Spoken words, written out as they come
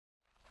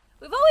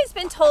We've always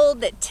been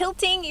told that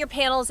tilting your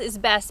panels is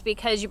best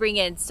because you bring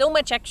in so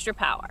much extra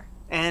power.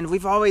 And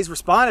we've always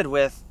responded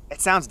with, it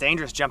sounds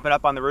dangerous jumping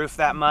up on the roof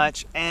that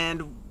much,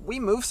 and we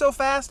move so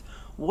fast.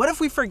 What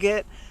if we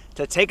forget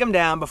to take them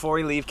down before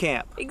we leave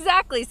camp?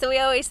 Exactly, so we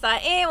always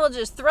thought, we'll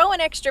just throw an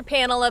extra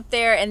panel up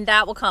there and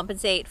that will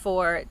compensate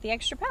for the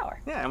extra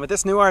power. Yeah, and with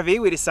this new RV,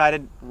 we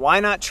decided, why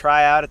not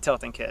try out a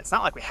tilting kit? It's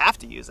not like we have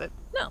to use it.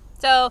 No,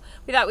 so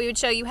we thought we would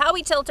show you how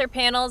we tilt our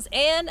panels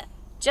and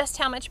just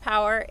how much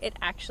power it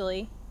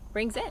actually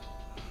brings in.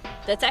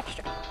 That's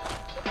extra.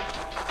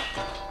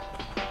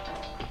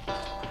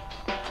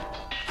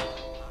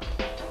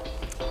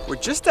 We're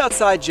just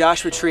outside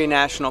Joshua Tree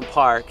National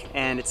Park,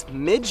 and it's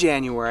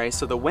mid-January,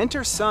 so the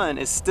winter sun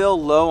is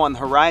still low on the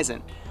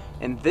horizon.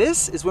 And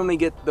this is when we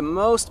get the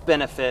most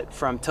benefit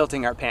from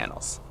tilting our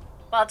panels.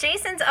 While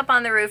Jason's up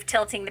on the roof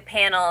tilting the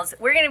panels,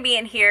 we're going to be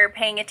in here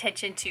paying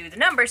attention to the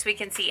numbers so we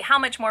can see how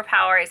much more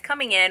power is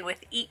coming in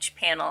with each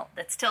panel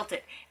that's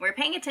tilted. We're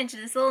paying attention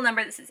to this little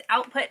number that says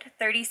output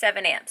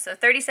 37 amps. So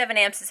 37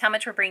 amps is how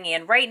much we're bringing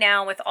in right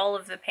now with all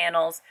of the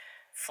panels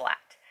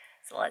flat.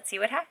 So let's see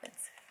what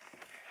happens.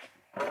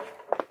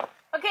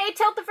 Okay,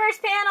 tilt the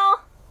first panel.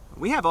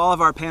 We have all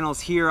of our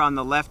panels here on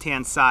the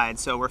left-hand side,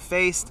 so we're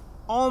faced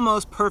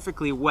almost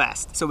perfectly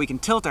west, so we can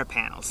tilt our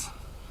panels.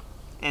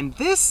 And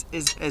this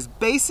is as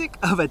basic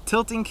of a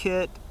tilting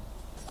kit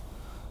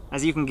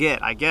as you can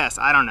get, I guess.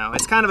 I don't know.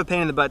 It's kind of a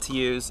pain in the butt to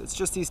use. It's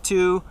just these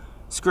two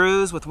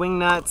screws with wing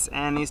nuts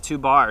and these two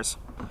bars.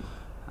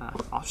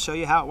 I'll show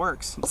you how it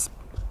works. It's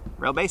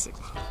real basic.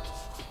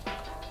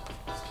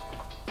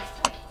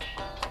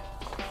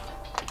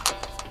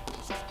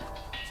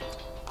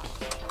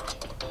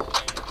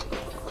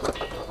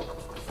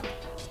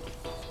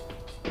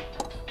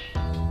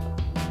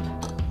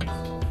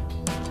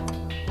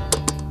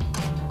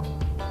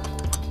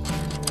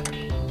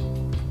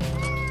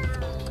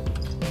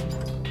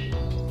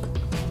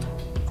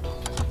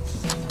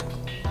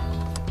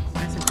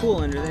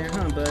 Cool under there,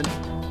 huh, bud?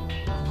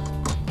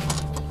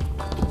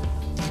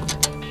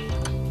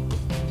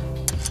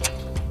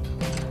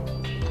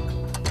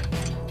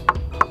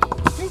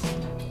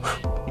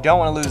 You don't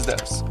want to lose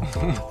those.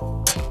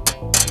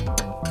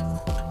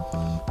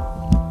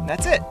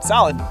 That's it,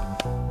 solid.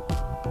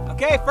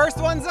 Okay, first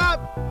one's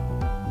up.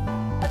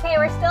 Okay,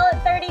 we're still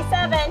at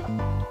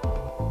 37.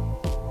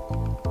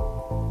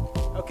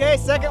 Okay,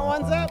 second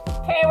one's up.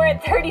 Okay, we're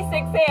at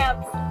 36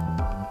 amps.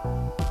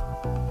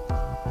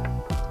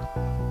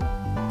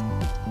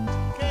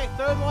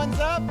 Third one's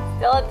up.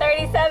 Still at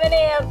 37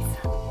 amps.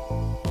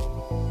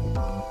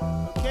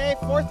 Okay,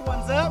 fourth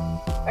one's up.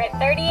 We're at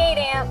 38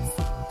 amps.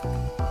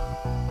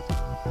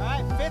 All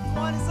right, fifth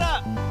one is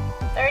up.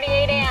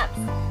 38 amps.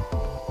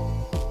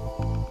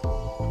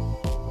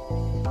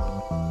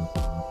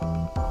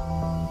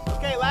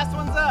 Okay, last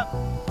one's up.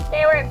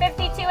 Okay, we're at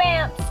 52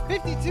 amps.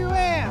 52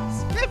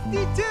 amps.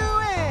 52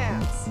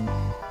 amps.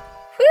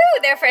 Whew,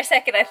 there for a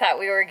second I thought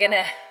we were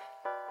gonna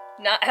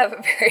not have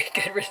a very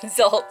good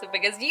result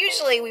because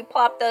usually we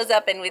plop those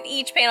up and with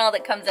each panel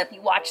that comes up you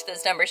watch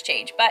those numbers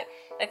change, but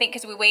I think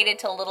because we waited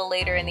till a little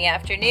later in the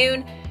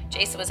afternoon,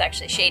 Jason was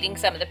actually shading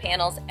some of the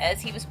panels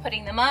as he was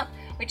putting them up,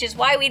 which is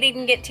why we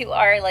didn't get to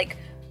our like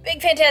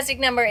big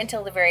fantastic number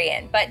until the very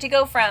end. But to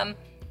go from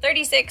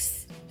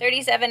 36,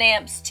 37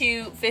 amps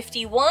to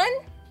 51,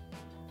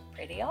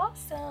 pretty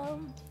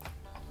awesome.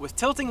 With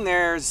tilting,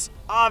 there's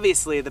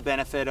obviously the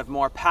benefit of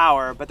more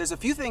power, but there's a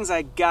few things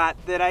I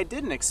got that I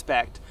didn't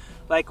expect.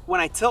 Like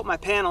when I tilt my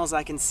panels,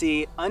 I can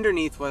see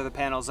underneath where the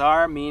panels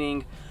are,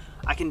 meaning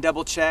I can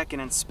double check and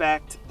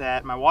inspect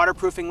that my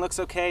waterproofing looks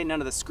okay,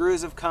 none of the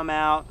screws have come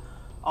out,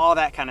 all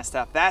that kind of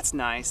stuff. That's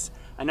nice.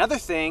 Another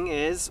thing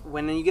is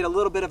when you get a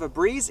little bit of a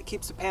breeze, it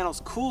keeps the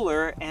panels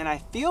cooler, and I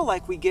feel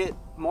like we get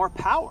more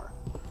power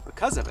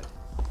because of it.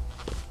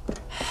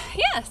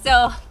 Yeah,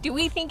 so do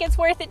we think it's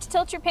worth it to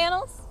tilt your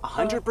panels?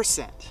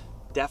 100%,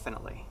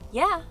 definitely.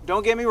 Yeah.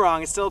 Don't get me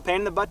wrong, it's still a pain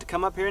in the butt to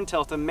come up here and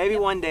tilt them. Maybe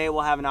one day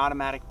we'll have an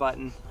automatic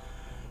button,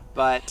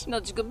 but... They'll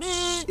just go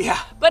bzzz.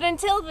 Yeah. But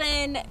until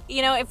then,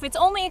 you know, if it's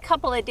only a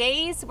couple of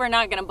days, we're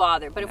not gonna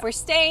bother. But if we're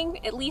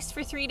staying at least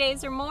for 3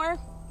 days or more...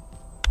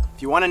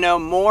 If you want to know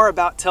more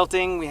about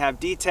tilting, we have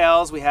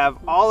details. We have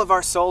all of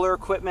our solar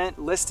equipment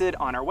listed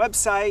on our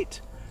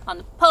website. On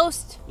the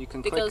post you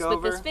can that click goes over.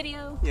 with this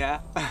video. Yeah.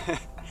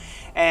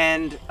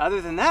 And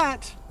other than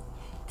that...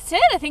 That's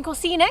it. I think we'll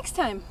see you next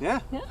time.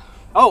 Yeah. Yeah.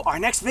 Oh, our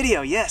next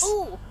video, yes.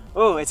 Ooh.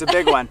 Oh, it's a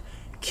big one.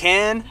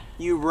 Can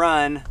you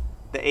run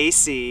the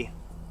AC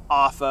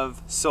off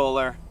of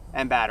solar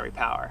and battery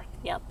power?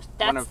 Yep,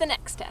 that's the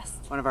next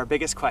test. One of our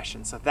biggest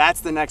questions. So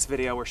that's the next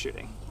video we're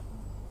shooting.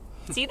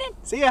 See you then.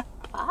 See ya.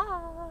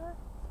 Bye.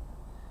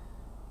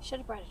 Should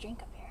have brought a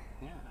drink up here.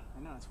 Yeah,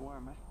 I know, it's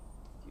warm. I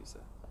could use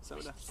a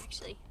soda.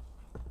 Actually,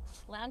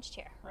 lounge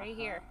chair right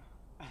here.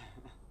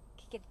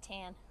 Could get a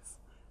tan.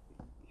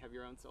 You have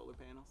your own solar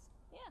panels?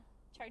 Yeah,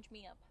 charge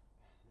me up.